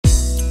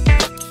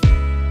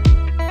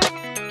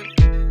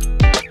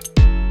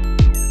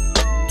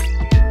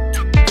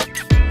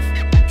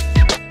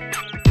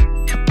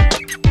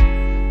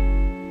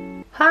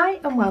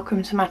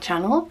welcome to my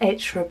channel.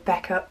 It's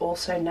Rebecca,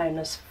 also known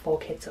as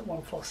 4Kids at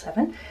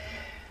 147,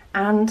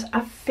 and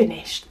I've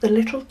finished the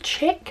little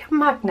chick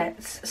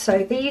magnets.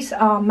 So these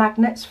are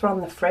magnets from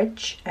the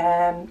fridge.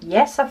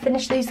 Yes, I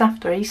finished these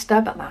after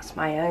Easter, but that's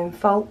my own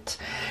fault.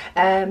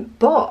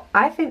 But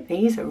I think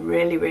these are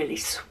really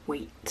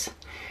sweet.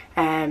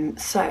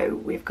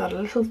 So we've got a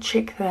little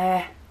chick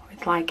there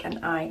with like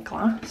an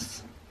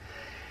eyeglass.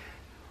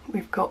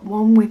 We've got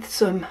one with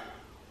some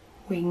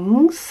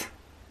wings.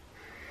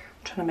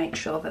 I'm trying to make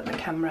sure that the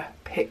camera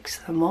picks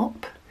them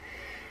up.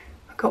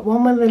 I've got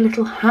one with a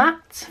little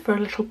hat for a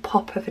little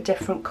pop of a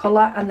different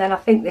colour, and then I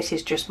think this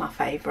is just my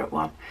favourite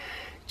one.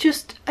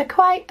 Just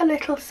quite a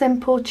little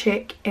simple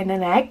chick in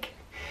an egg.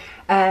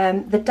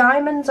 The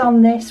diamonds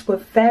on this were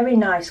very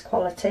nice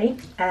quality,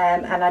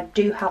 and I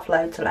do have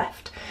loads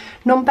left.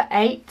 Number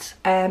 8,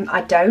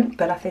 I don't,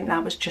 but I think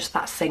that was just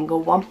that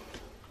single one,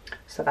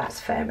 so that's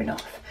fair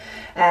enough.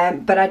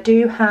 But I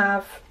do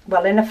have,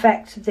 well, in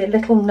effect, the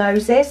little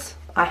noses,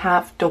 I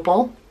have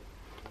double,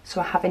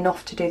 so I have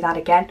enough to do that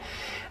again.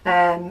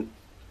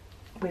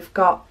 We've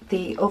got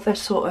the other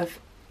sort of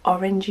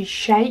orangey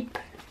shape,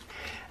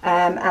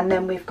 and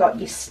then we've got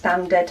your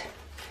standard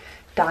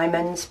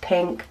diamonds,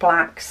 pink,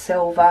 black,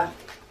 silver,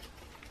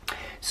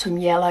 some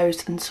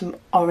yellows and some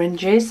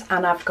oranges,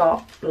 and I've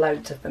got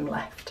loads of them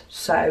left.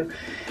 So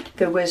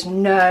there was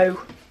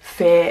no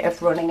fear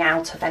of running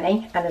out of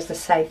any, and as I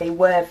say, they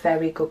were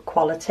very good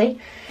quality,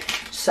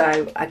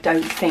 so I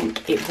don't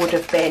think it would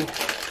have been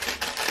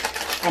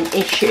an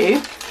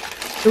issue.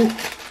 Ooh,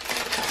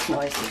 that's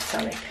noisy,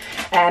 sorry.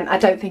 I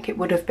don't think it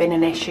would have been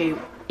an issue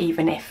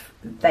even if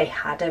they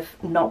had have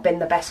not been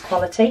the best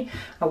quality.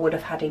 I would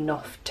have had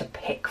enough to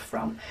pick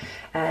from.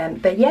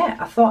 But yeah,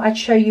 I thought I'd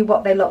show you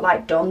what they look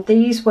like done.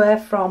 These were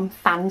from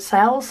fan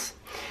sales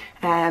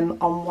on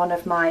one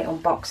of my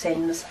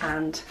unboxings,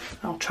 and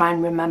I'll try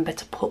and remember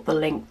to put the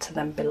link to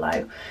them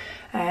below.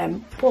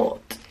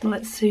 But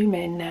let's zoom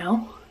in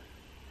now.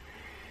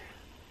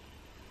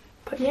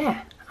 But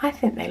yeah, I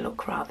think they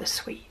look rather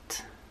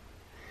sweet.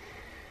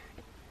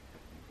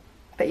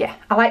 But yeah,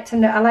 I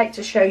like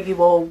to show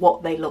you all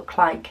what they look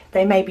like.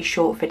 They may be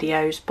short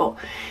videos, but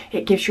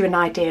it gives you an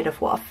idea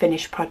of what a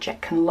finished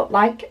project can look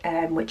like,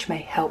 which may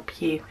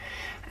help you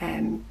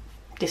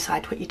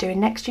decide what you're doing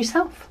next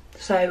yourself.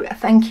 So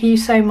thank you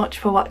so much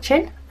for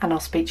watching, and I'll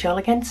speak to you all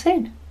again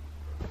soon.